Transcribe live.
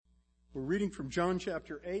We're reading from John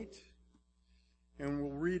chapter 8, and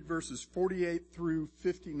we'll read verses 48 through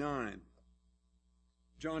 59.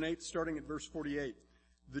 John 8, starting at verse 48.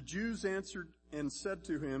 The Jews answered and said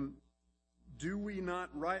to him, "Do we not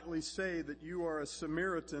rightly say that you are a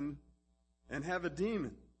Samaritan and have a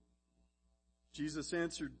demon?" Jesus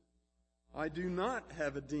answered, "I do not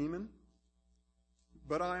have a demon,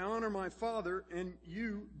 but I honor my Father, and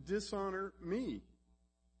you dishonor me.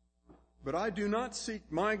 But I do not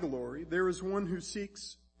seek my glory. There is one who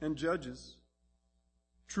seeks and judges.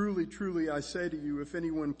 Truly, truly, I say to you, if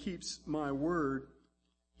anyone keeps my word,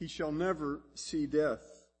 he shall never see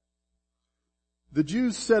death." The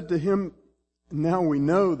Jews said to him, "Now we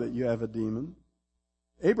know that you have a demon.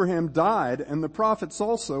 Abraham died, and the prophets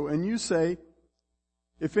also, and you say,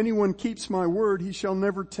 if anyone keeps my word, he shall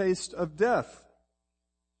never taste of death.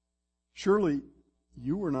 Surely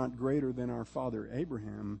you were not greater than our father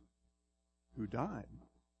Abraham, who died.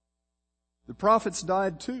 The prophets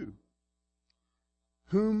died too.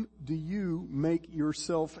 Whom do you make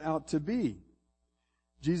yourself out to be?"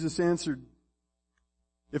 Jesus answered,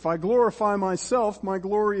 "If I glorify myself, my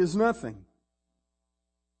glory is nothing.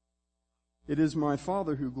 It is my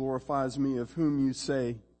Father who glorifies me, of whom you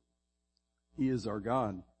say, He is our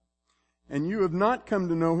God. And you have not come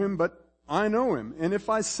to know Him, but I know Him. And if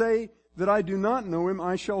I say that I do not know Him,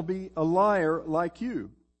 I shall be a liar like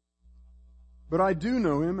you. But I do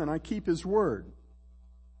know Him, and I keep His word.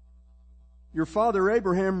 Your father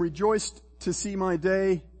Abraham rejoiced to see my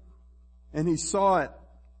day, and he saw it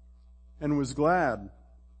and was glad."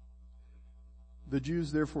 The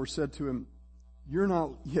Jews therefore said to him, "You're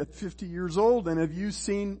not yet 50 years old, and have you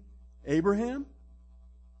seen Abraham?"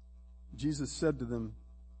 Jesus said to them,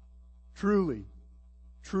 "Truly,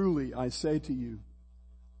 truly, I say to you,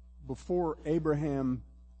 before Abraham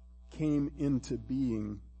came into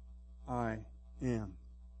being, I am."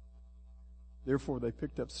 Therefore they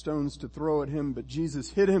picked up stones to throw at him, but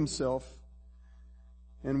Jesus hid himself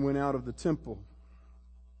and went out of the temple.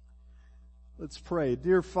 Let's pray.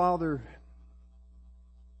 Dear Father,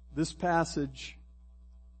 this passage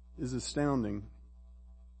is astounding.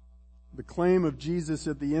 The claim of Jesus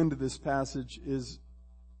at the end of this passage is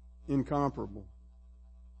incomparable.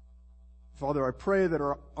 Father, I pray that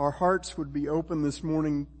our hearts would be open this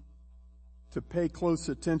morning to pay close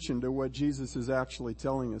attention to what Jesus is actually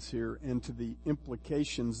telling us here and to the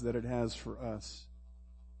implications that it has for us.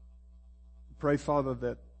 Pray, Father,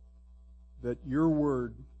 that your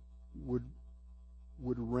word would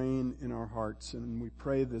reign in our hearts, and we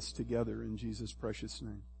pray this together in Jesus' precious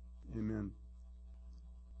name. Amen.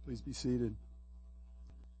 Please be seated.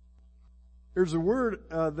 There's a word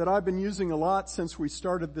that I've been using a lot since we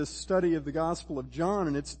started this study of the Gospel of John,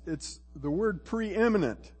 and it's the word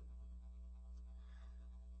preeminent.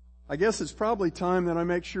 I guess it's probably time that I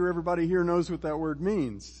make sure everybody here knows what that word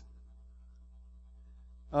means.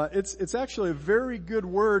 It's actually a very good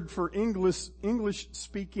word for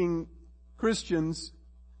English-speaking Christians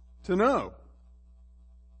to know.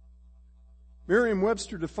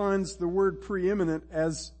 Merriam-Webster defines the word preeminent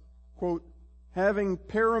as, quote, having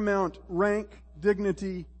paramount rank,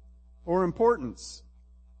 dignity, or importance.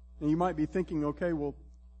 And you might be thinking, okay, well,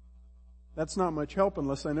 that's not much help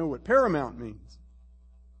unless I know what paramount means.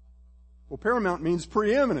 Well, paramount means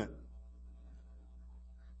preeminent.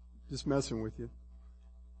 Just messing with you.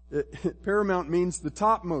 Paramount means the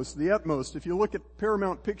topmost, the utmost. If you look at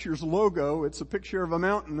Paramount Pictures' logo, it's a picture of a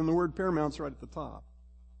mountain and the word paramount's right at the top.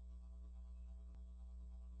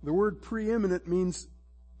 The word preeminent means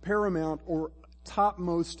paramount or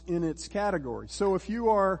topmost in its category. So if you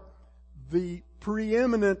are the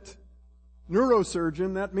preeminent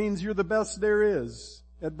neurosurgeon, that means you're the best there is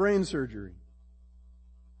at brain surgery.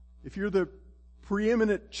 If you're the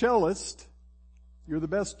preeminent cellist, you're the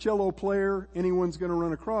best cello player anyone's going to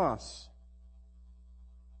run across.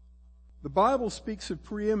 The Bible speaks of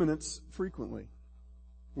preeminence frequently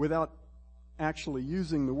without actually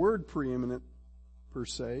using the word preeminent per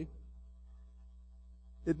se.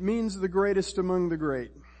 It means the greatest among the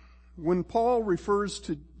great. When Paul refers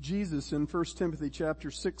to Jesus in 1 Timothy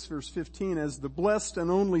chapter 6 verse 15 as the blessed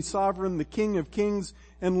and only sovereign, the King of kings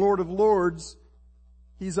and Lord of lords,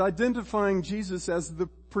 he's identifying Jesus as the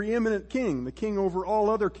preeminent king, the king over all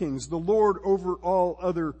other kings, the Lord over all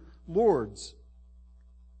other lords.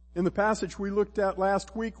 In the passage we looked at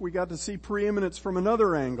last week, we got to see preeminence from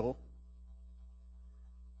another angle.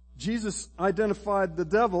 Jesus identified the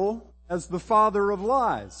devil as the father of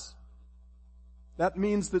lies. That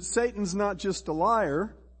means that Satan's not just a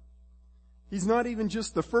liar. He's not even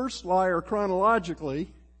just the first liar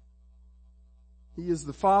chronologically. He is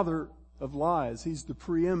the father of lies. He's the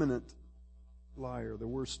preeminent liar, the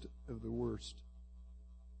worst of the worst.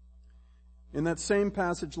 In that same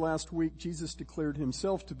passage last week, Jesus declared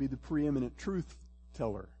himself to be the preeminent truth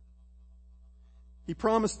teller. He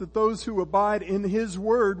promised that those who abide in his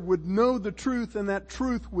word would know the truth, and that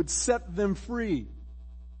truth would set them free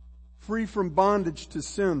from bondage to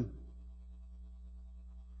sin.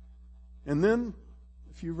 And then,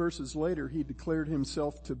 a few verses later, he declared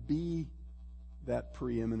himself to be that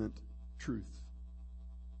preeminent truth.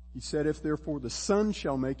 He said, "If therefore the Son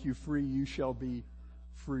shall make you free, you shall be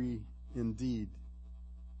free indeed."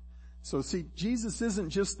 So see, Jesus isn't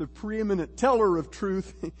just the preeminent teller of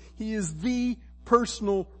truth. He is the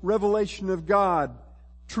personal revelation of God,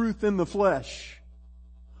 truth in the flesh.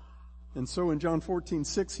 And so in John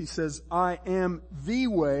 14:6 he says, "I am the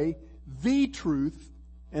way, the truth,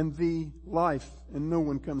 and the life, and no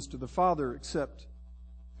one comes to the Father except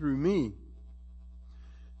through me."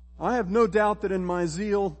 I have no doubt that in my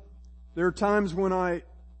zeal, there are times when I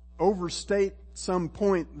overstate some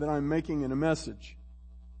point that I'm making in a message.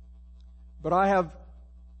 But I have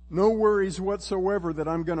no worries whatsoever that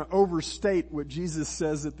I'm going to overstate what Jesus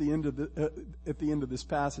says at the end of this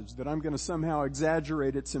passage, that I'm going to somehow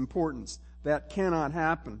exaggerate its importance. That cannot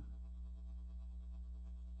happen.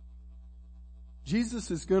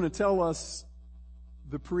 Jesus is going to tell us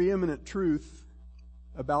the preeminent truth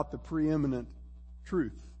about the preeminent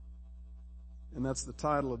truth. And that's the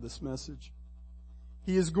title of this message.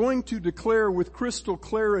 He is going to declare with crystal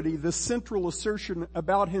clarity the central assertion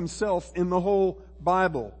about himself in the whole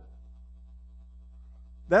Bible.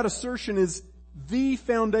 That assertion is the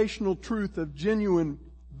foundational truth of genuine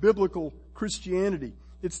biblical Christianity.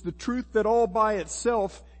 It's the truth that all by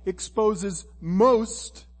itself exposes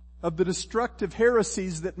most of the destructive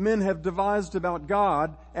heresies that men have devised about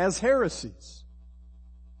God as heresies.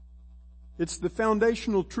 It's the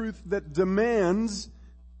foundational truth that demands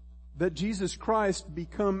that Jesus Christ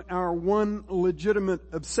become our one legitimate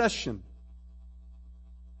obsession.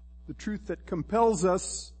 The truth that compels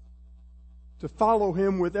us to follow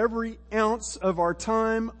him with every ounce of our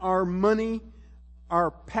time, our money, our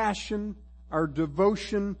passion, our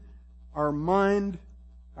devotion, our mind,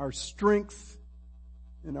 our strength,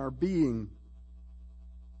 and our being.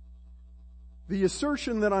 The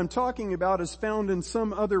assertion that I'm talking about is found in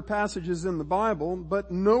some other passages in the Bible,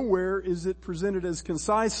 but nowhere is it presented as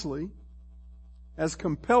concisely, as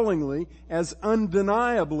compellingly, as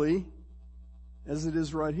undeniably as it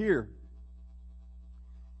is right here.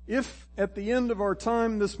 If at the end of our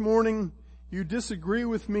time this morning you disagree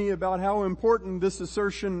with me about how important this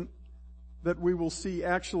assertion that we will see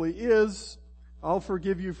actually is, I'll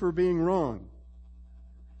forgive you for being wrong.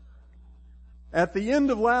 At the end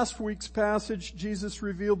of last week's passage, Jesus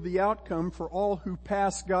revealed the outcome for all who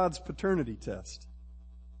pass God's paternity test.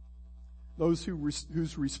 Those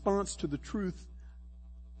whose response to the truth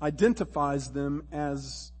identifies them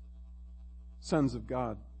as sons of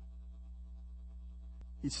God.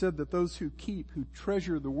 He said that those who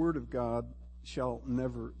treasure the Word of God shall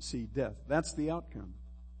never see death. That's the outcome.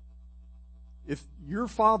 If your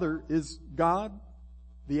Father is God,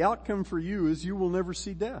 the outcome for you is you will never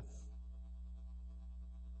see death.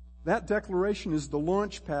 That declaration is the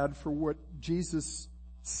launch pad for what Jesus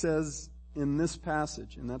says in this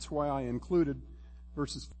passage, and that's why I included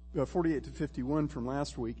verses 48 to 51 from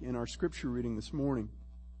last week in our scripture reading this morning.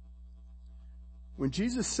 When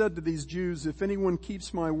Jesus said to these Jews, "If anyone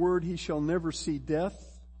keeps my word, he shall never see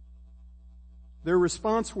death," their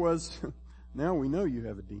response was, "Now we know you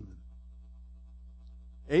have a demon.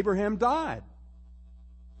 Abraham died,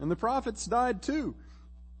 and the prophets died too.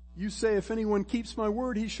 You say, if anyone keeps my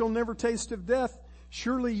word, he shall never taste of death.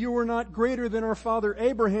 Surely you are not greater than our father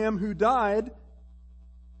Abraham, who died.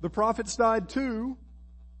 The prophets died too.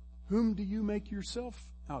 Whom do you make yourself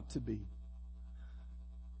out to be?"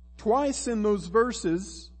 Twice in those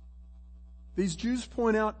verses, these Jews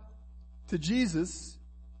point out to Jesus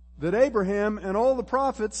that Abraham and all the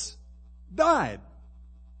prophets died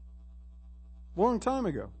a long time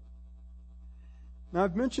ago. Now,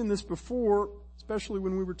 I've mentioned this before, especially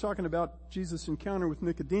when we were talking about Jesus' encounter with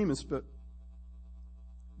Nicodemus, but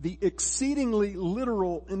the exceedingly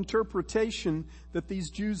literal interpretation that these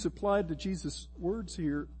Jews applied to Jesus' words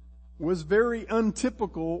here was very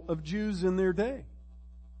untypical of Jews in their day.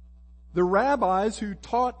 The rabbis who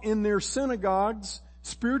taught in their synagogues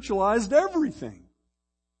spiritualized everything.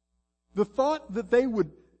 The thought that they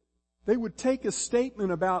would take a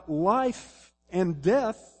statement about life and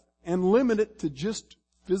death and limit it to just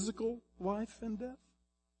physical life and death,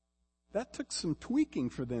 that took some tweaking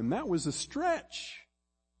for them. That was a stretch.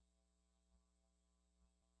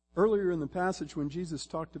 Earlier in the passage when Jesus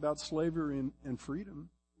talked about slavery and freedom,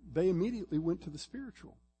 they immediately went to the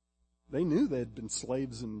spiritual. They knew they had been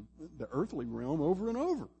slaves in the earthly realm over and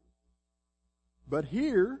over. But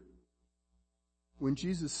here, when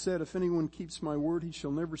Jesus said, if anyone keeps my word, he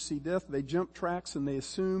shall never see death, they jump tracks and they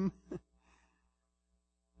assume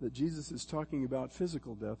that Jesus is talking about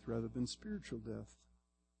physical death rather than spiritual death.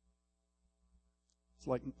 It's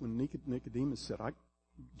like when Nicodemus said,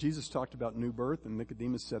 Jesus talked about new birth, and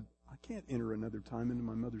Nicodemus said, I can't enter another time into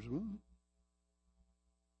my mother's womb.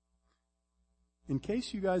 In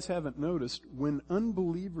case you guys haven't noticed, when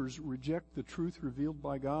unbelievers reject the truth revealed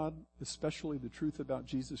by God, especially the truth about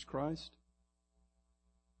Jesus Christ,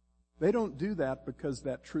 they don't do that because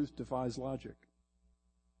that truth defies logic.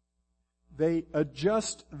 They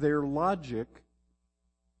adjust their logic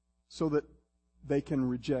so that they can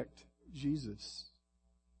reject Jesus.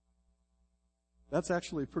 That's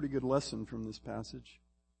actually a pretty good lesson from this passage.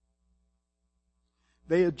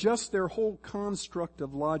 They adjust their whole construct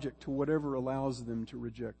of logic to whatever allows them to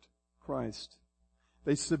reject Christ.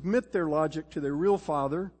 They submit their logic to their real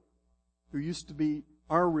father, who used to be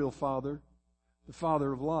our real father, the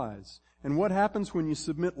father of lies. And what happens when you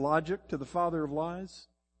submit logic to the father of lies?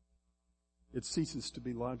 It ceases to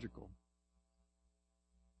be logical.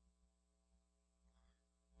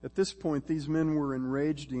 At this point, these men were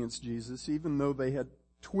enraged against Jesus, even though they had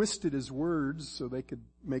twisted his words so they could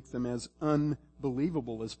make them as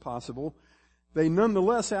unbelievable as possible. They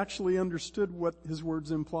nonetheless actually understood what his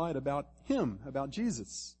words implied about him, about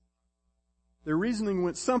Jesus. Their reasoning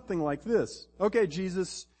went something like this. Okay,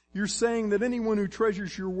 Jesus, you're saying that anyone who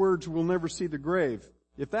treasures your words will never see the grave.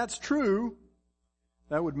 If that's true,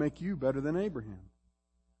 that would make you better than Abraham,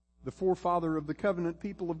 the forefather of the covenant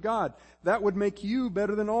people of God. That would make you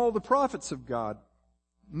better than all the prophets of God.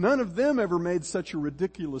 None of them ever made such a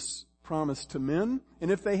ridiculous promise to men. And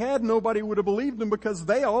if they had, nobody would have believed them because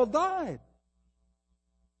they all died.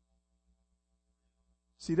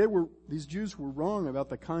 See, these Jews were wrong about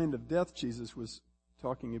the kind of death Jesus was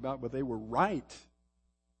talking about, but they were right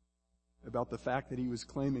about the fact that he was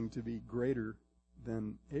claiming to be greater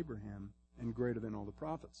than Abraham and greater than all the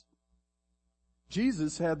prophets.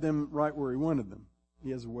 Jesus had them right where he wanted them.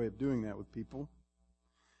 He has a way of doing that with people.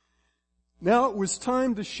 Now it was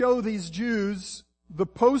time to show these Jews the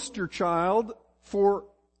poster child for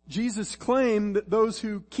Jesus' claim that those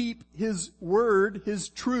who keep his word, his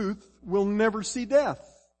truth, will never see death.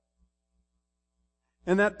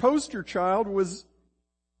 And that poster child was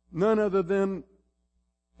none other than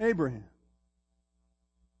Abraham.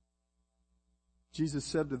 Jesus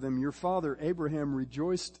said to them, your father Abraham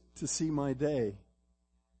rejoiced to see my day.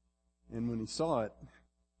 And when he saw it,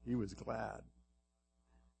 he was glad.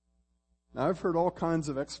 Now, I've heard all kinds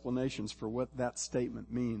of explanations for what that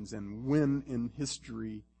statement means and when in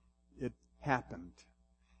history it happened.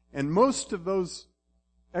 And most of those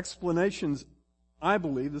explanations, I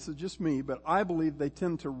believe, this is just me, but I believe they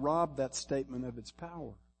tend to rob that statement of its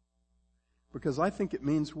power. Because I think it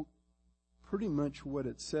means pretty much what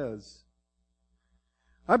it says.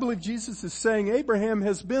 I believe Jesus is saying Abraham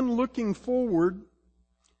has been looking forward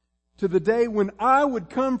to the day when I would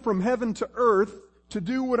come from heaven to earth to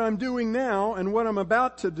do what I'm doing now and what I'm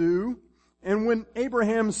about to do. And when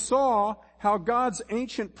Abraham saw how God's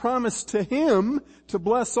ancient promise to him to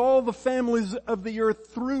bless all the families of the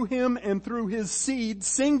earth through him and through his seed,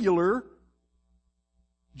 singular,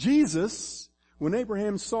 Jesus, when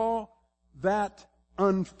Abraham saw that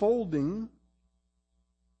unfolding,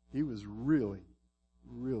 he was really,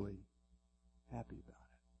 really happy about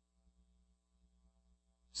it.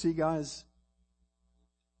 See, guys,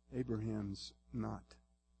 Abraham's not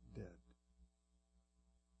dead.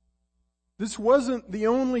 This wasn't the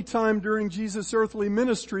only time during Jesus' earthly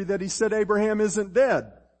ministry that he said Abraham isn't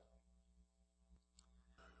dead.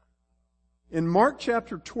 In Mark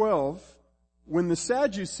chapter 12, when the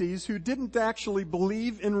Sadducees, who didn't actually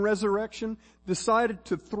believe in resurrection, decided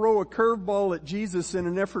to throw a curveball at Jesus in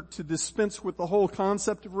an effort to dispense with the whole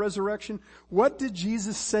concept of resurrection, what did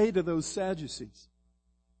Jesus say to those Sadducees?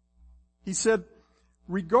 He said,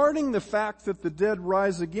 regarding the fact that the dead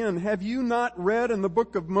rise again, have you not read in the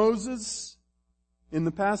book of Moses, in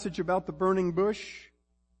the passage about the burning bush,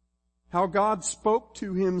 how God spoke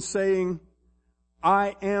to him saying,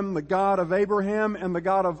 I am the God of Abraham and the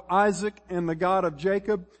God of Isaac and the God of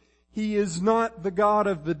Jacob. He is not the God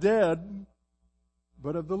of the dead,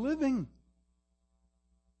 but of the living.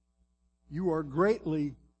 You are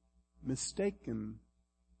greatly mistaken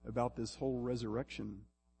about this whole resurrection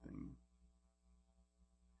thing.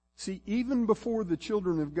 See, even before the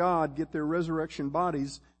children of God get their resurrection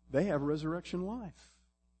bodies, they have resurrection life.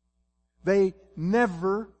 They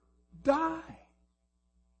never die.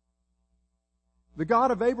 The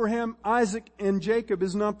God of Abraham, Isaac, and Jacob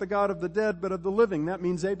is not the God of the dead, but of the living. That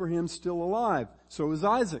means Abraham's still alive. So is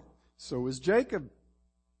Isaac. So is Jacob.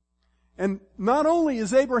 And not only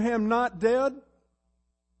is Abraham not dead,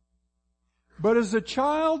 but as a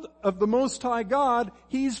child of the Most High God,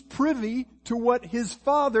 he's privy to what his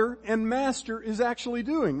father and master is actually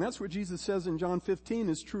doing. That's what Jesus says in John 15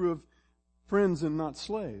 is true of friends and not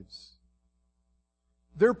slaves.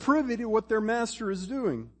 They're privy to what their master is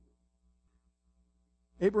doing.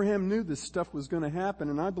 Abraham knew this stuff was going to happen,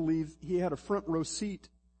 and I believe he had a front row seat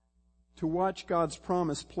to watch God's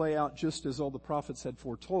promise play out just as all the prophets had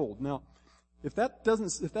foretold. Now, if that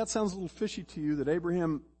sounds a little fishy to you that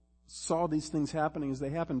Abraham saw these things happening as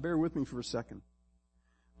they happened, bear with me for a second.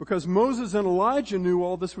 Because Moses and Elijah knew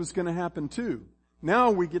all this was going to happen too.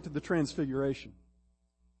 Now we get to the transfiguration.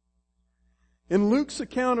 In Luke's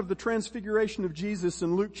account of the transfiguration of Jesus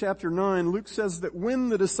in Luke chapter 9, Luke says that when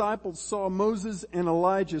the disciples saw Moses and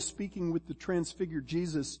Elijah speaking with the transfigured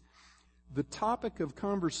Jesus, the topic of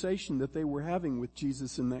conversation that they were having with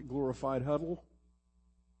Jesus in that glorified huddle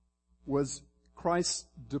was Christ's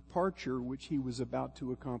departure, which he was about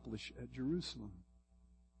to accomplish at Jerusalem.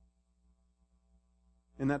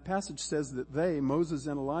 And that passage says that they, Moses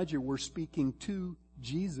and Elijah, were speaking to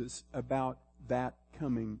Jesus about that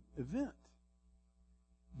coming event.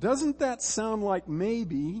 Doesn't that sound like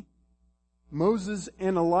maybe Moses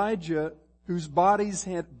and Elijah, whose bodies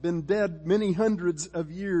had been dead many hundreds of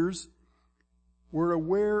years, were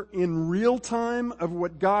aware in real time of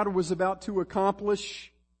what God was about to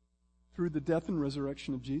accomplish through the death and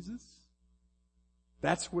resurrection of Jesus?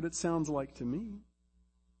 That's what it sounds like to me.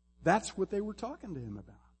 That's what they were talking to him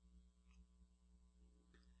about.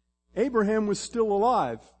 Abraham was still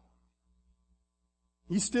alive.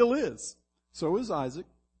 He still is. So is Isaac.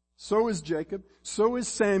 So is Jacob. So is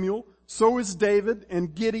Samuel. So is David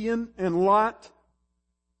and Gideon and Lot.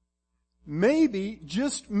 Maybe,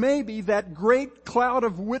 just maybe, that great cloud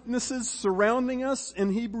of witnesses surrounding us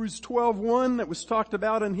in Hebrews 12:1 that was talked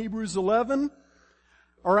about in Hebrews 11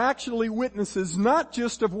 are actually witnesses not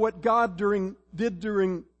just of what God did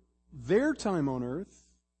during their time on earth,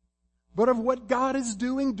 but of what God is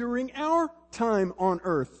doing during our time on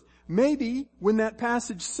earth. Maybe when that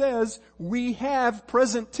passage says we have,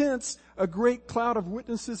 present tense, a great cloud of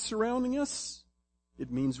witnesses surrounding us, it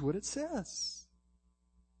means what it says.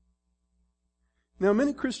 Now,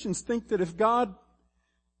 many Christians think that if God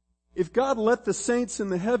let the saints in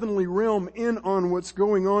the heavenly realm in on what's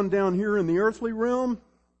going on down here in the earthly realm,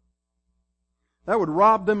 that would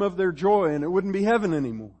rob them of their joy and it wouldn't be heaven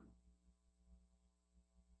anymore.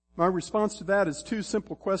 My response to that is two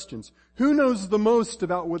simple questions. Who knows the most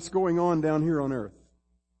about what's going on down here on earth?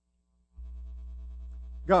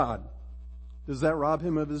 God. Does that rob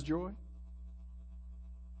him of his joy?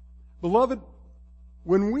 Beloved,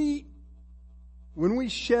 when we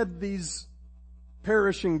shed these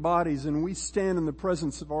perishing bodies and we stand in the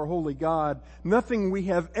presence of our holy God, nothing we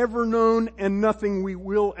have ever known and nothing we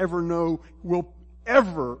will ever know will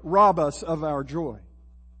ever rob us of our joy.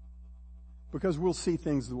 Because we'll see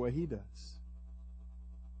things the way he does.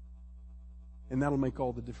 And that'll make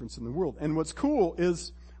all the difference in the world. And what's cool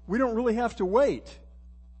is we don't really have to wait.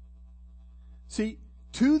 See,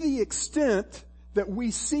 to the extent that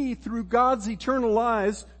we see through God's eternal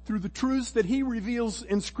eyes, through the truths that he reveals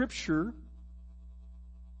in Scripture,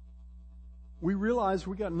 we realize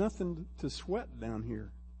we got nothing to sweat down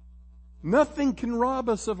here. Nothing can rob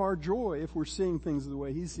us of our joy if we're seeing things the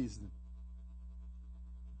way he sees them.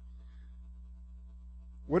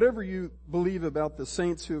 Whatever you believe about the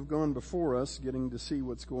saints who have gone before us, getting to see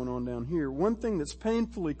what's going on down here, one thing that's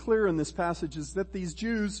painfully clear in this passage is that these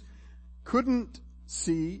Jews couldn't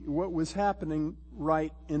see what was happening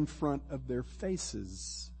right in front of their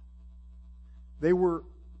faces. They were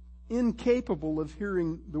incapable of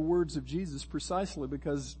hearing the words of Jesus precisely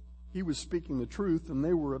because he was speaking the truth and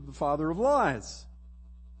they were of the father of lies.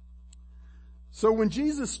 So when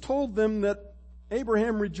Jesus told them that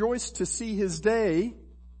Abraham rejoiced to see his day,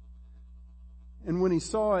 and when he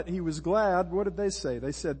saw it, he was glad, what did they say?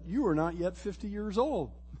 They said, "You are not yet 50 years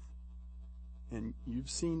old, and you've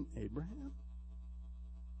seen Abraham?"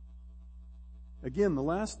 Again, the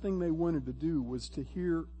last thing they wanted to do was to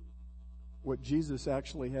hear what Jesus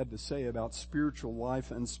actually had to say about spiritual life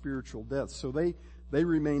and spiritual death. So they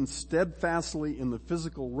remained steadfastly in the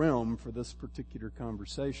physical realm for this particular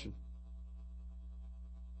conversation.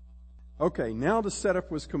 Okay, now the setup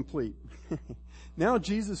was complete. Now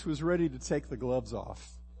Jesus was ready to take the gloves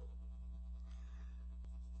off.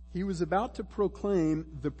 He was about to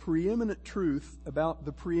proclaim the preeminent truth about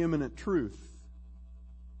the preeminent truth.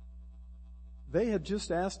 They had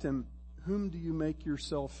just asked him, whom do you make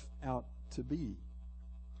yourself out to be?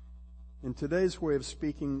 In today's way of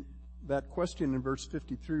speaking, that question in verse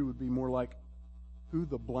 53 would be more like, who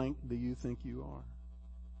the blank do you think you are?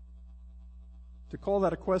 To call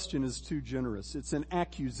that a question is too generous. It's an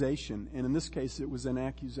accusation, and in this case it was an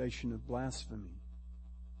accusation of blasphemy.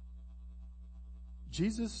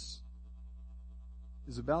 Jesus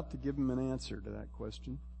is about to give him an answer to that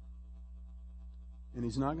question, and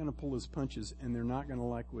he's not going to pull his punches, and they're not going to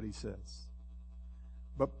like what he says.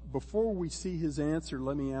 But before we see his answer,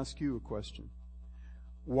 let me ask you a question.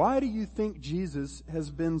 Why do you think Jesus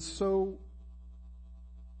has been so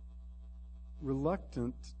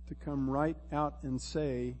reluctant to come right out and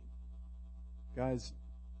say, guys,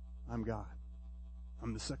 I'm God.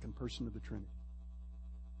 I'm the second person of the Trinity.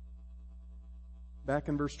 Back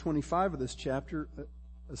in verse 25 of this chapter,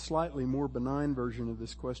 a slightly more benign version of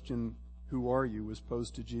this question, who are you, was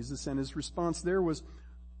posed to Jesus, and his response there was,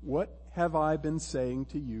 what have I been saying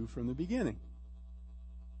to you from the beginning?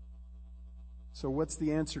 So what's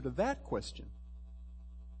the answer to that question?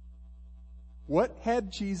 What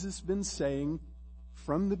had Jesus been saying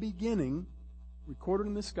from the beginning, recorded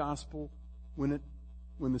in this gospel, when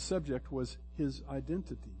the subject was his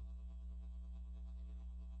identity?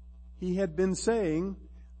 He had been saying,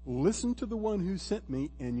 listen to the one who sent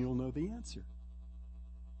me and you'll know the answer.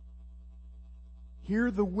 Hear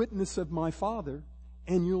the witness of my Father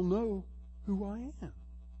and you'll know who I am.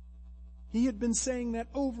 He had been saying that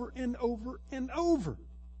over and over and over.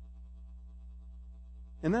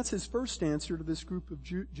 And that's his first answer to this group of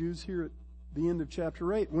Jews here at the end of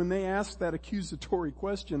chapter 8. When they asked that accusatory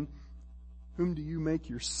question, whom do you make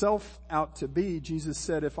yourself out to be? Jesus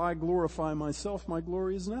said, if I glorify myself, my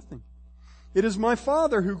glory is nothing. It is my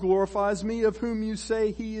Father who glorifies me, of whom you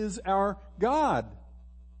say he is our God.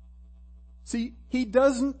 See, he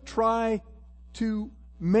doesn't try to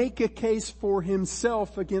make a case for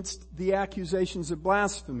himself against the accusations of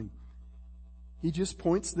blasphemy. He just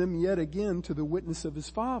points them yet again to the witness of his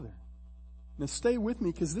Father. Now stay with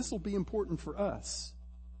me, because this will be important for us.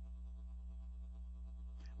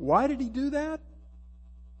 Why did he do that?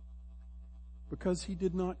 Because he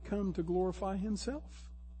did not come to glorify himself.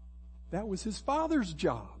 That was his Father's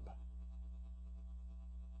job.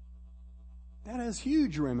 That has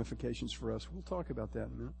huge ramifications for us. We'll talk about that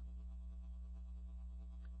in a minute.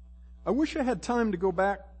 I wish I had time to go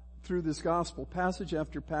back through this gospel, passage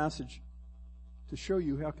after passage, to show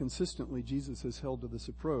you how consistently Jesus has held to this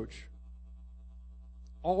approach,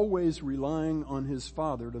 always relying on his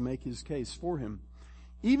Father to make his case for him.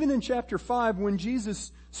 Even in chapter 5, when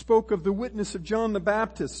Jesus spoke of the witness of John the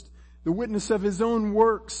Baptist, the witness of his own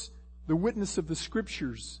works, the witness of the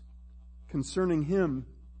Scriptures concerning him,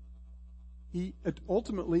 he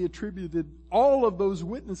ultimately attributed all of those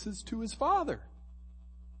witnesses to his Father.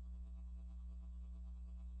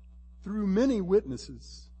 Through many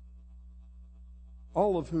witnesses,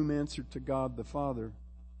 all of whom answered to God the Father,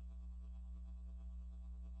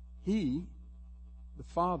 he, the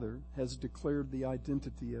Father, has declared the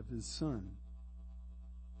identity of his Son.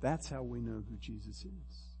 That's how we know who Jesus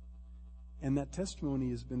is. And that testimony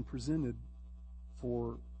has been presented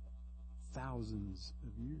for thousands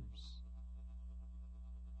of years.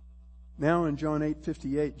 Now in John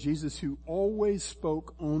 8:58, Jesus, who always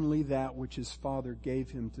spoke only that which his Father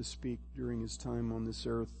gave him to speak during his time on this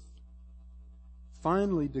earth,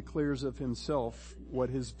 finally declares of himself what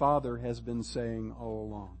his Father has been saying all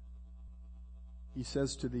along. He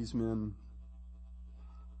says to these men,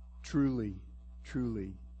 truly,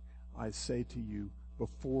 truly, I say to you,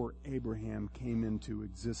 before Abraham came into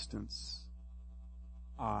existence,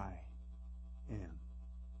 I am.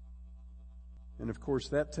 And of course,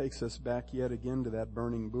 that takes us back yet again to that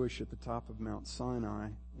burning bush at the top of Mount Sinai,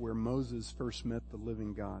 where Moses first met the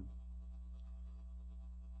living God.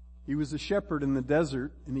 He was a shepherd in the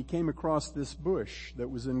desert, and he came across this bush that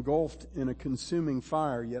was engulfed in a consuming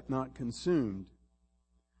fire, yet not consumed.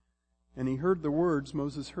 And he heard the words,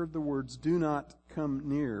 Moses heard the words, do not come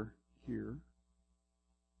near here.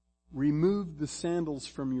 Remove the sandals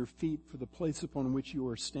from your feet, for the place upon which you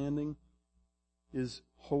are standing is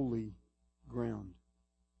holy ground.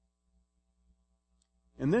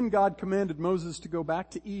 And then God commanded Moses to go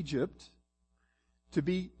back to Egypt, to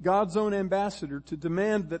be God's own ambassador, to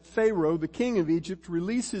demand that Pharaoh, the king of Egypt,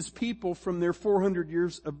 release his people from their 400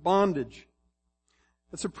 years of bondage.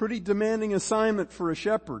 That's a pretty demanding assignment for a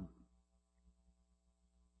shepherd.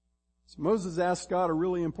 So Moses asked God a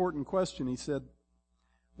really important question. He said,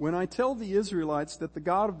 when I tell the Israelites that the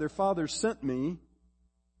God of their fathers sent me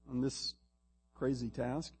on this crazy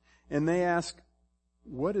task, and they ask,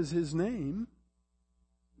 what is his name?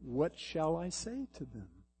 What shall I say to them?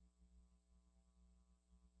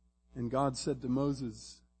 And God said to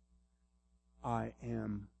Moses, I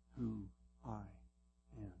am who I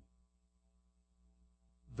am.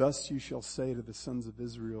 Thus you shall say to the sons of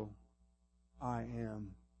Israel, I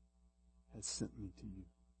am has sent me to you.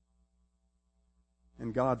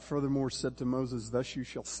 And God furthermore said to Moses, thus you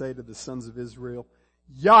shall say to the sons of Israel,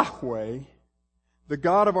 Yahweh, the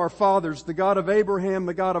God of our fathers, the God of Abraham,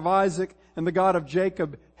 the God of Isaac, and the God of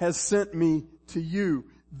Jacob has sent me to you.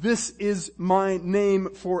 This is my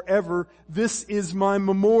name forever. This is my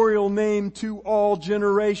memorial name to all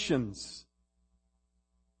generations.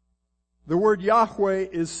 The word Yahweh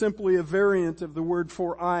is simply a variant of the word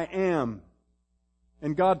for I am.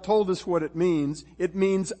 And God told us what it means. It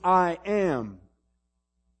means I am.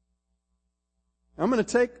 I'm going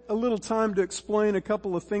to take a little time to explain a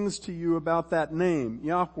couple of things to you about that name,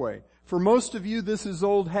 Yahweh. For most of you, this is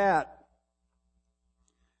old hat.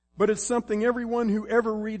 But it's something everyone who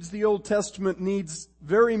ever reads the Old Testament needs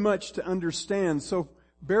very much to understand. So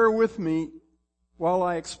bear with me while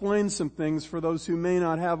I explain some things for those who may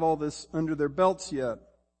not have all this under their belts yet.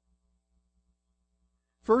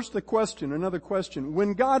 First, another question.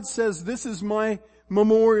 When God says, this is my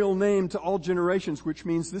memorial name to all generations, which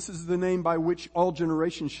means this is the name by which all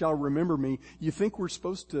generations shall remember me, you think we're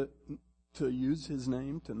supposed to use His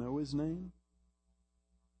name, to know His name?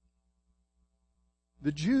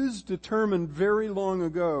 The Jews determined very long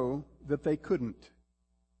ago that they couldn't.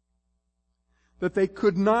 That they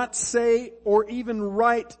could not say or even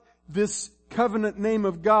write this covenant name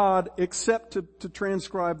of God except to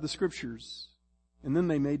transcribe the Scriptures. And then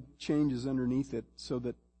they made changes underneath it so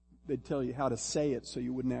that they'd tell you how to say it so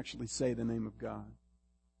you wouldn't actually say the name of God.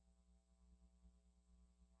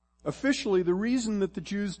 Officially, the reason that the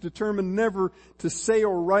Jews determined never to say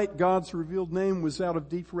or write God's revealed name was out of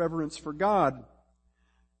deep reverence for God.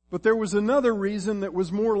 But there was another reason that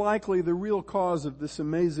was more likely the real cause of this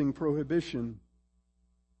amazing prohibition.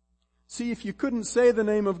 See, if you couldn't say the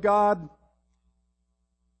name of God,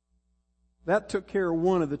 that took care of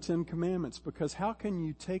one of the 10 Commandments, because how can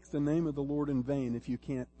you take the name of the Lord in vain if you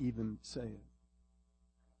can't even say it?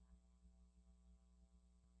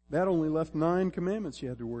 That only left 9 commandments you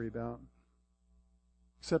had to worry about.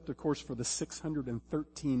 Except, of course, for the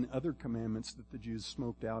 613 other commandments that the Jews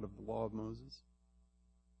smoked out of the law of Moses.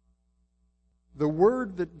 The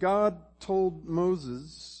word that God told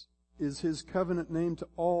Moses is His covenant name to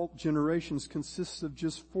all generations consists of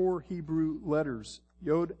just 4 Hebrew letters.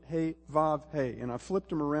 Yod, He, Vav, He. And I flipped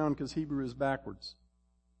them around because Hebrew is backwards.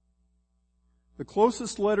 The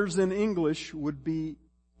closest letters in English would be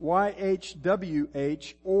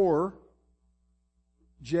YHWH or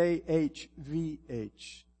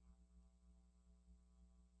JHVH.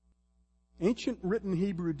 Ancient written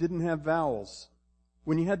Hebrew didn't have vowels.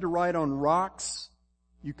 When you had to write on rocks,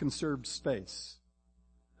 you conserved space.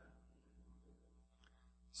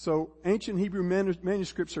 So ancient Hebrew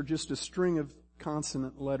manuscripts are just a string of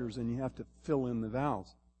consonant letters, and you have to fill in the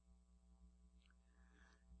vowels.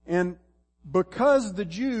 And because the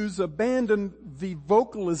Jews abandoned the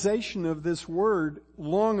vocalization of this word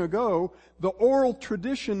long ago, the oral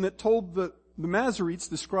tradition that told the Masoretes,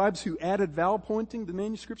 the scribes who added vowel pointing to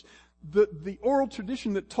manuscripts, the oral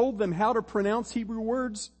tradition that told them how to pronounce Hebrew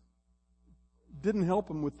words didn't help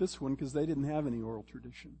them with this one because they didn't have any oral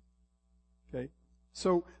tradition. Okay?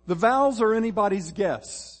 So the vowels are anybody's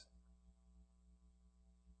guess,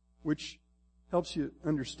 which helps you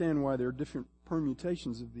understand why there are different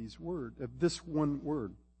permutations of this one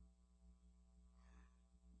word.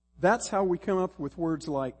 That's how we come up with words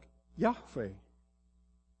like Yahweh,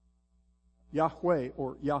 Yahweh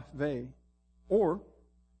or Yahweh, or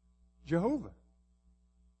Jehovah.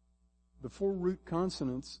 The 4 root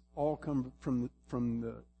consonants all come from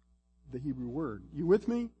the Hebrew word. You with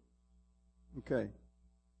me? Okay.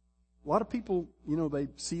 A lot of people, they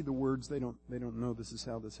see the words, they don't know this is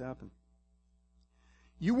how this happened.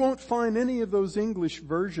 You won't find any of those English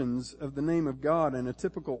versions of the name of God in a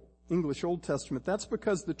typical English Old Testament. That's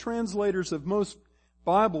because the translators of most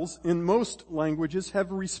Bibles in most languages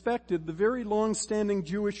have respected the very long-standing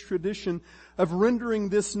Jewish tradition of rendering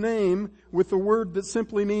this name with a word that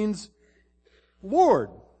simply means Lord,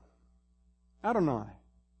 Adonai.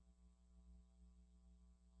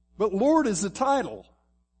 But Lord is a title.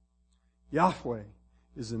 Yahweh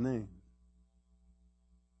is a name.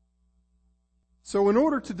 So in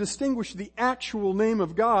order to distinguish the actual name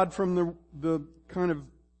of God from the kind of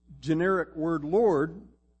generic word Lord,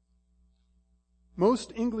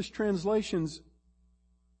 most English translations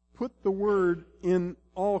put the word in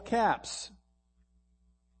all caps.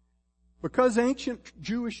 Because ancient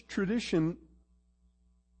Jewish tradition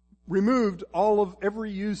removed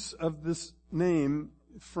every use of this name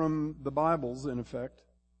from the Bibles, in effect.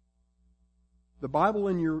 The Bible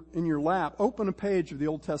in your lap, open a page of the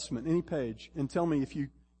Old Testament, any page, and tell me if you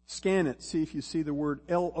scan it, see if you see the word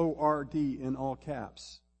L-O-R-D in all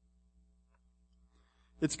caps.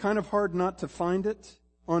 It's kind of hard not to find it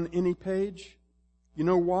on any page. You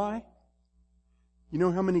know why? You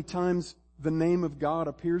know how many times the name of God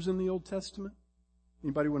appears in the Old Testament?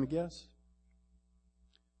 Anybody want to guess?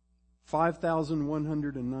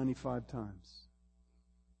 5,195 times.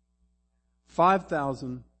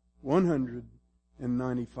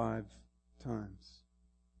 5,195 times.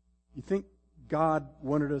 You think God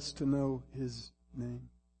wanted us to know His name?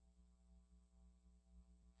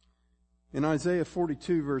 In Isaiah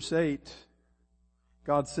 42 verse 8,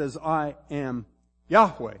 God says, I am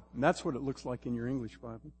Yahweh. And that's what it looks like in your English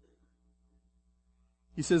Bible.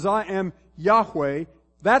 He says, I am Yahweh.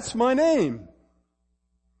 That's my name.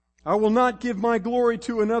 I will not give my glory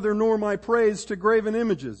to another, nor my praise to graven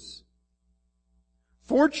images.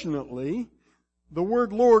 Fortunately, the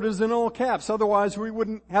word Lord is in all caps. Otherwise, we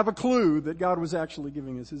wouldn't have a clue that God was actually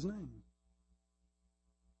giving us His name.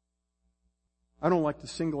 I don't like to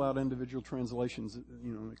single out individual translations,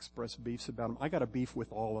 and express beefs about them. I got a beef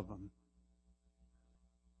with all of them.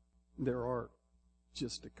 There are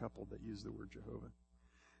just a couple that use the word Jehovah.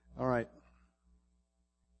 All right.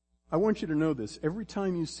 I want you to know this. Every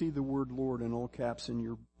time you see the word Lord in all caps in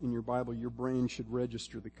your Bible, your brain should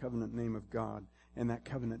register the covenant name of God. And that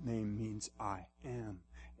covenant name means I am.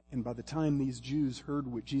 And by the time these Jews heard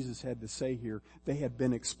what Jesus had to say here, they had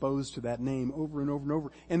been exposed to that name over and over and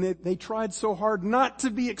over. And they tried so hard not to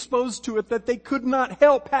be exposed to it that they could not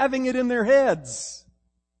help having it in their heads.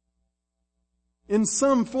 In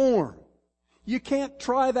some form. You can't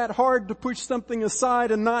try that hard to push something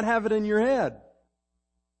aside and not have it in your head.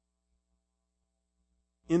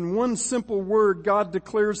 In one simple word, God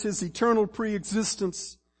declares His eternal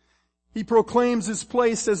preexistence. He proclaims His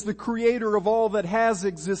place as the creator of all that has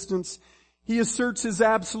existence. He asserts His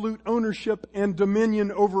absolute ownership and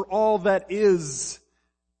dominion over all that is.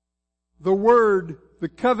 The word, the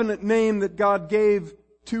covenant name that God gave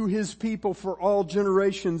to His people for all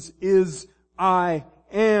generations is I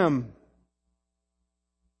am.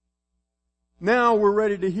 Now we're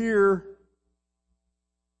ready to hear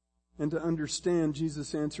and to understand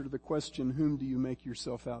Jesus' answer to the question, whom do you make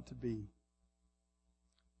yourself out to be?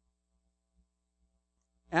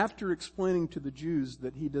 After explaining to the Jews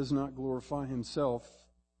that He does not glorify Himself,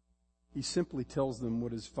 He simply tells them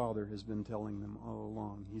what His Father has been telling them all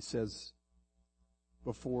along. He says,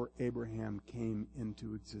 before Abraham came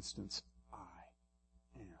into existence, I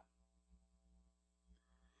am.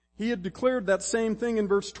 He had declared that same thing in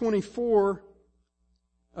verse 24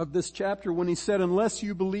 of this chapter when He said, unless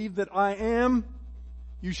you believe that I am,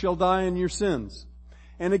 you shall die in your sins.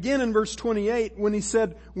 And again in verse 28 when He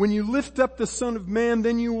said, when you lift up the Son of Man,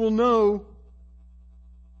 then you will know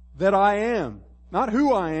that I am. Not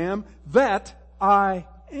who I am, that I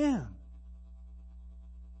am.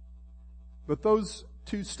 But those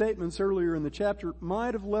two statements earlier in the chapter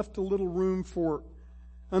might have left a little room for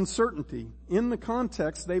uncertainty. In the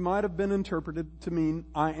context, they might have been interpreted to mean,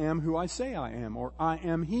 I am who I say I am, or I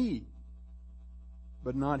am He.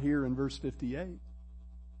 But not here in verse 58.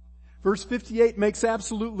 Verse 58 makes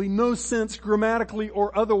absolutely no sense grammatically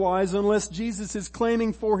or otherwise unless Jesus is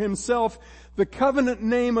claiming for Himself the covenant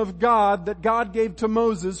name of God that God gave to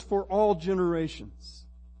Moses for all generations.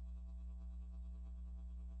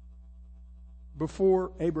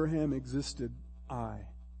 Before Abraham existed, I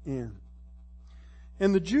am.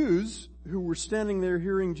 And the Jews who were standing there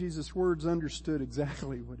hearing Jesus' words understood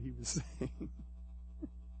exactly what He was saying.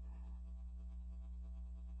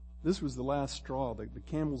 This was the last straw. The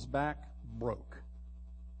camel's back broke.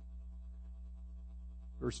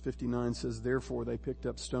 Verse 59 says, therefore they picked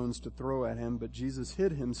up stones to throw at Him, but Jesus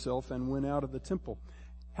hid Himself and went out of the temple.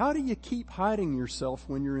 How do you keep hiding yourself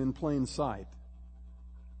when you're in plain sight?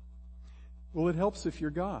 Well, it helps if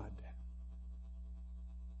you're God.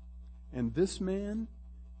 And this man,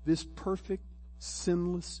 this perfect,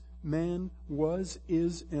 sinless man was,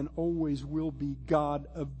 is, and always will be God,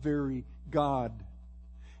 a very God.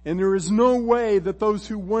 And there is no way that those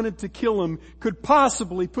who wanted to kill Him could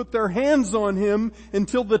possibly put their hands on Him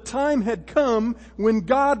until the time had come when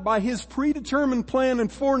God, by His predetermined plan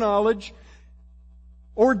and foreknowledge,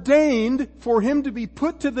 ordained for Him to be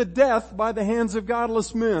put to the death by the hands of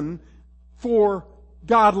godless men for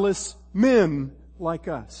godless men like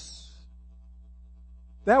us.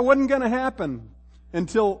 That wasn't going to happen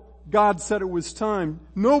until God said it was time.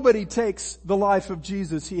 Nobody takes the life of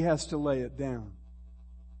Jesus. He has to lay it down.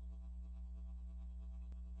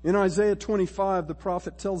 In Isaiah 25, the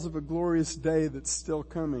prophet tells of a glorious day that's still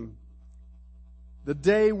coming. The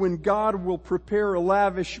day when God will prepare a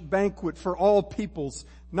lavish banquet for all peoples,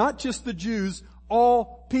 not just the Jews,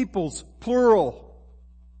 all peoples, plural,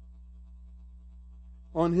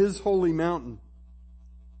 on His holy mountain.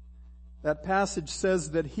 That passage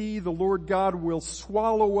says that He, the Lord God, will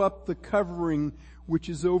swallow up the covering which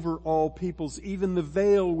is over all peoples, even the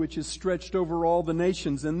veil which is stretched over all the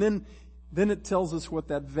nations. And then it tells us what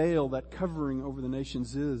that veil, that covering over the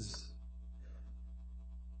nations is.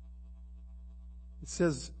 It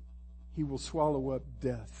says He will swallow up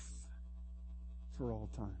death for all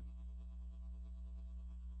time.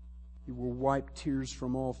 He will wipe tears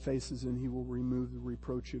from all faces, and He will remove the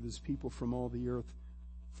reproach of His people from all the earth,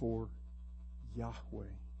 for Yahweh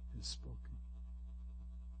has spoken.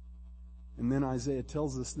 And then Isaiah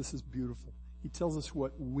tells us, this is beautiful. He tells us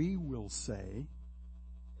what we will say.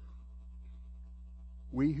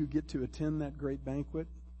 We who get to attend that great banquet,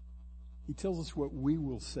 He tells us what we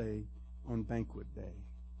will say on banquet day.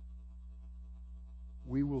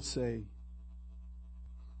 We will say,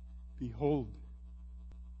 behold,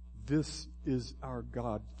 this is our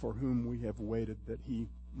God for whom we have waited that He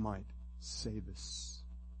might save us.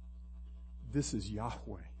 This is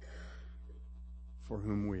Yahweh for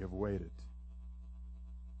whom we have waited.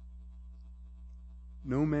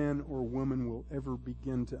 No man or woman will ever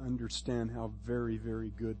begin to understand how very, very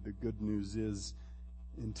good the good news is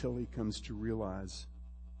until he comes to realize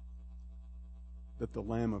that the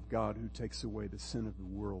Lamb of God who takes away the sin of the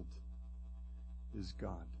world is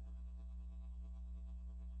God.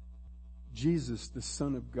 Jesus, the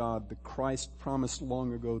Son of God, the Christ promised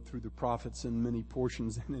long ago through the prophets in many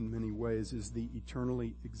portions and in many ways, is the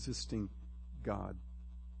eternally existing God,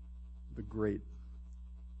 the great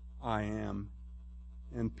I Am.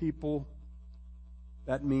 And people,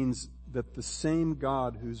 that means that the same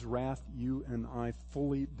God whose wrath you and I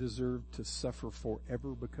fully deserve to suffer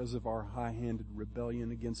forever because of our high-handed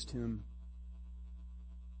rebellion against Him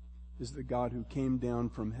is the God who came down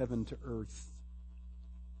from heaven to earth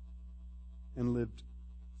and lived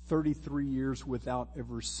 33 years without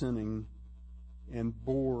ever sinning and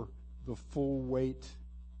bore the full weight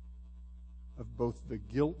of both the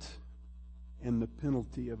guilt and the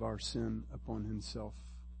penalty of our sin upon Himself.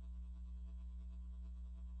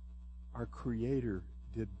 Our Creator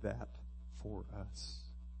did that for us.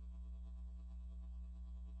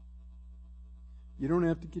 You don't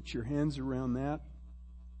have to get your hands around that.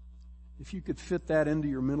 If you could fit that into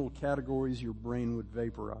your mental categories, your brain would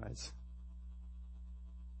vaporize.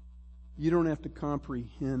 You don't have to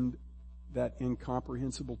comprehend that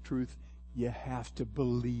incomprehensible truth. You have to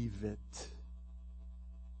believe it.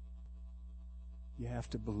 You have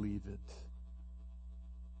to believe it.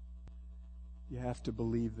 You have to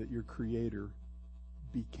believe that your Creator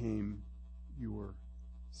became your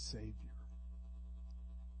Savior.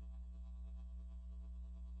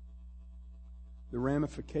 The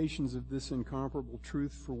ramifications of this incomparable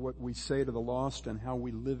truth for what we say to the lost and how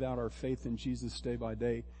we live out our faith in Jesus day by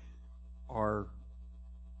day are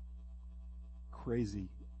crazy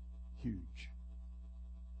huge.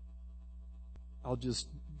 I'll just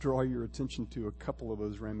draw your attention to a couple of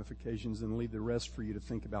those ramifications and leave the rest for you to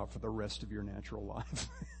think about for the rest of your natural life.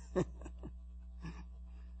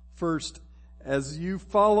 First, as you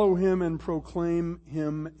follow Him and proclaim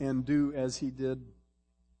Him and do as He did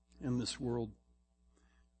in this world,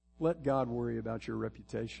 let God worry about your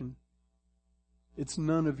reputation. It's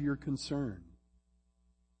none of your concern.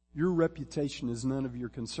 Your reputation is none of your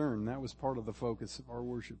concern. That was part of the focus of our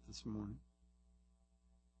worship this morning.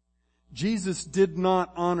 Jesus did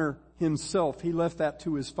not honor Himself. He left that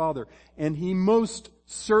to His Father. And He most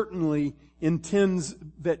certainly intends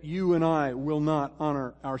that you and I will not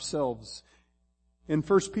honor ourselves. In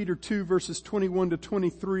 1 Peter 2 verses 21 to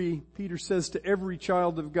 23, Peter says to every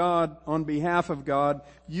child of God on behalf of God,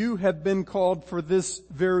 you have been called for this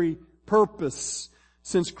very purpose,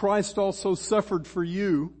 since Christ also suffered for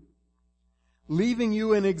you, leaving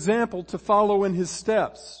you an example to follow in His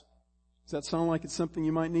steps. Does that sound like it's something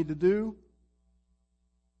you might need to do?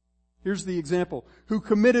 Here's the example. Who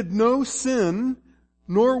committed no sin,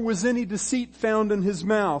 nor was any deceit found in His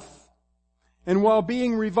mouth. And while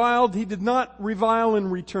being reviled, He did not revile in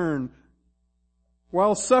return.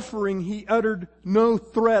 While suffering, He uttered no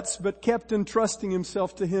threats, but kept entrusting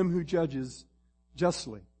Himself to Him who judges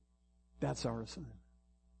justly. That's our assignment.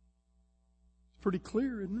 It's pretty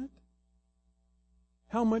clear, isn't it?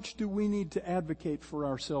 How much do we need to advocate for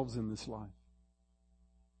ourselves in this life?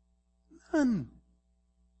 None.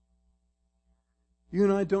 You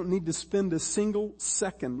and I don't need to spend a single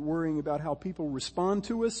second worrying about how people respond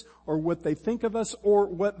to us or what they think of us or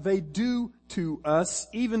what they do to us,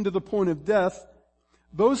 even to the point of death.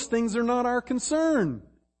 Those things are not our concern.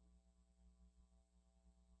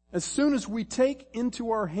 As soon as we take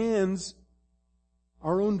into our hands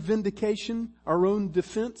our own vindication, our own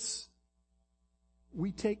defense,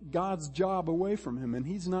 we take God's job away from Him, and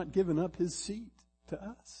He's not given up His seat to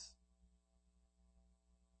us.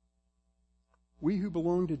 We who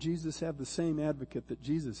belong to Jesus have the same advocate that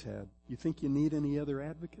Jesus had. You think you need any other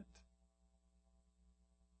advocate?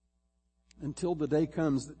 Until the day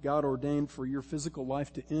comes that God ordained for your physical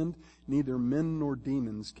life to end, neither men nor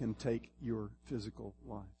demons can take your physical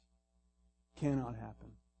life. Cannot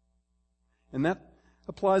happen. And that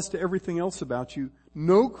applies to everything else about you.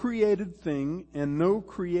 No created thing and no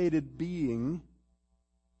created being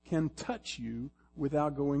can touch you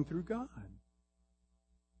without going through God.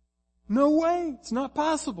 No way. It's not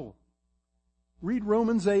possible. Read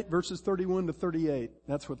Romans 8 verses 31 to 38.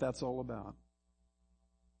 That's what that's all about.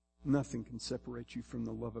 Nothing can separate you from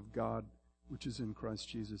the love of God which is in Christ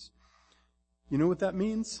Jesus. You know what that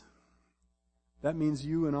means? That means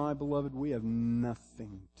you and I, beloved, we have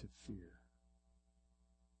nothing to fear.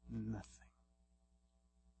 Nothing.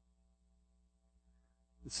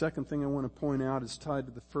 The second thing I want to point out is tied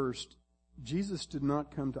to the first. Jesus did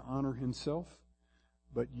not come to honor Himself,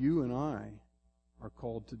 but you and I are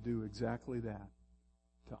called to do exactly that,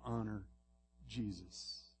 to honor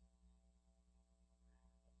Jesus.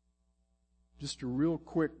 Just a real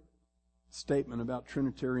quick statement about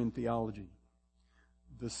Trinitarian theology.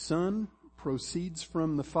 The Son proceeds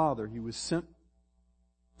from the Father. He was sent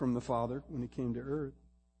from the Father when He came to earth.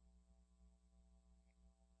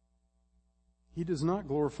 He does not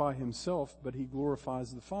glorify Himself, but He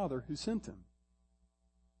glorifies the Father who sent Him.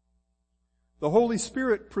 The Holy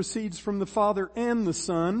Spirit proceeds from the Father and the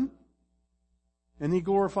Son, and He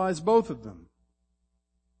glorifies both of them.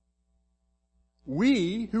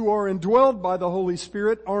 We, who are indwelled by the Holy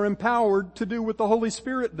Spirit, are empowered to do what the Holy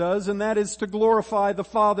Spirit does, and that is to glorify the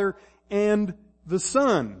Father and the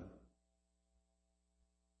Son.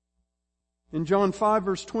 In John 5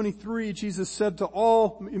 verse 23, Jesus said to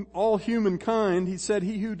all humankind, He said,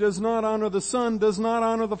 "He who does not honor the Son does not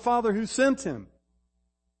honor the Father who sent Him."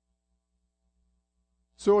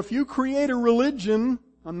 So if you create a religion,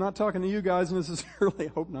 I'm not talking to you guys necessarily,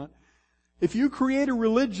 I hope not. If you create a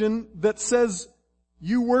religion that says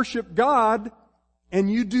you worship God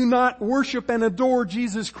and you do not worship and adore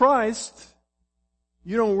Jesus Christ,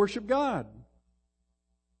 you don't worship God.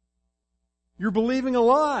 You're believing a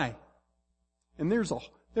lie. And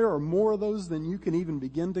there are more of those than you can even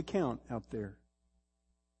begin to count out there.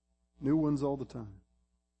 New ones all the time.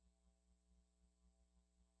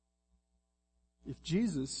 If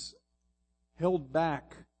Jesus held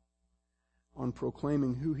back on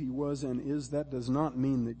proclaiming who He was and is, that does not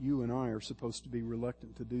mean that you and I are supposed to be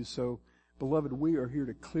reluctant to do so. Beloved, we are here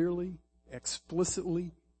to clearly,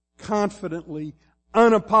 explicitly, confidently,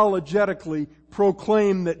 unapologetically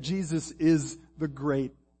proclaim that Jesus is the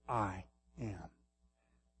great I am.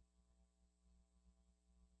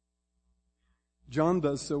 John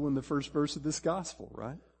does so in the first verse of this gospel,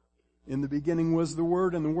 right? In the beginning was the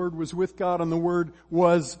Word, and the Word was with God, and the Word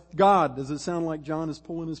was God. Does it sound like John is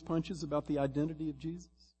pulling his punches about the identity of Jesus?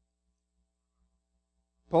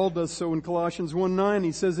 Paul does so in Colossians 1:9.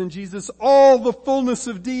 He says, "In Jesus all the fullness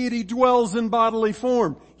of deity dwells in bodily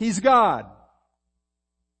form." He's God.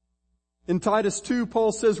 In Titus 2,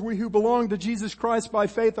 Paul says, "We who belong to Jesus Christ by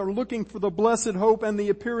faith are looking for the blessed hope and the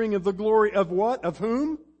appearing of the glory of what? Of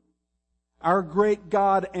whom? Our great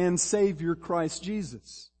God and Savior, Christ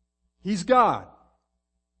Jesus." He's God.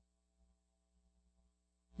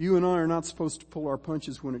 You and I are not supposed to pull our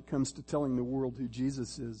punches when it comes to telling the world who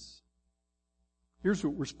Jesus is. Here's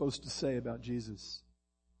what we're supposed to say about Jesus.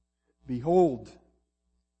 "Behold,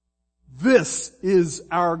 this is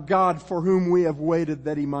our God for whom we have waited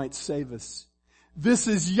that He might save us. This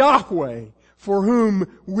is Yahweh for whom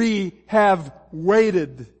we have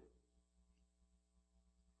waited."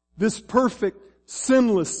 This perfect,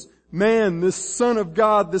 sinless man, this Son of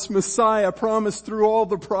God, this Messiah promised through all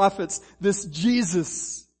the prophets, this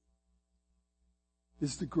Jesus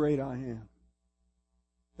is the great I am.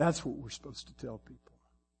 That's what we're supposed to tell people.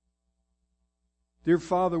 Dear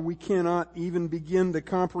Father, we cannot even begin to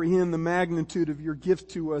comprehend the magnitude of your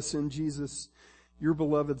gift to us in Jesus, your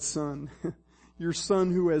beloved Son. Your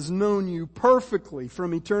Son who has known you perfectly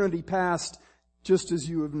from eternity past, just as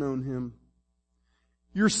you have known Him.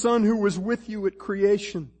 Your Son who was with you at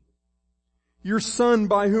creation. Your Son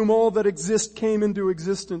by whom all that exists came into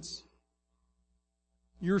existence.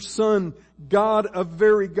 your Son, God, a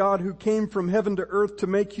very God who came from heaven to earth to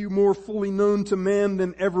make you more fully known to man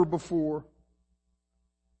than ever before.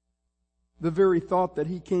 The very thought that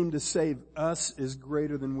He came to save us is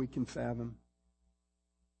greater than we can fathom.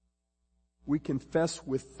 We confess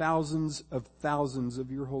with thousands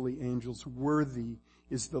of your holy angels, worthy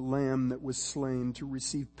is the Lamb that was slain to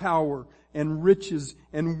receive power and riches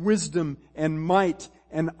and wisdom and might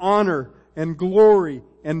and honor and glory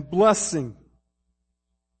and blessing.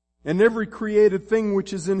 And every created thing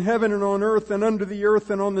which is in heaven and on earth and under the earth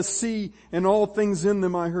and on the sea and all things in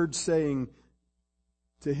them I heard saying,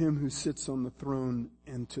 to Him who sits on the throne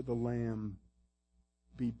and to the Lamb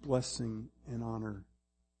be blessing and honor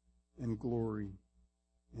and glory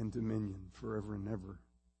and dominion forever and ever.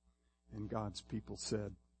 And God's people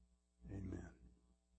said, Amen.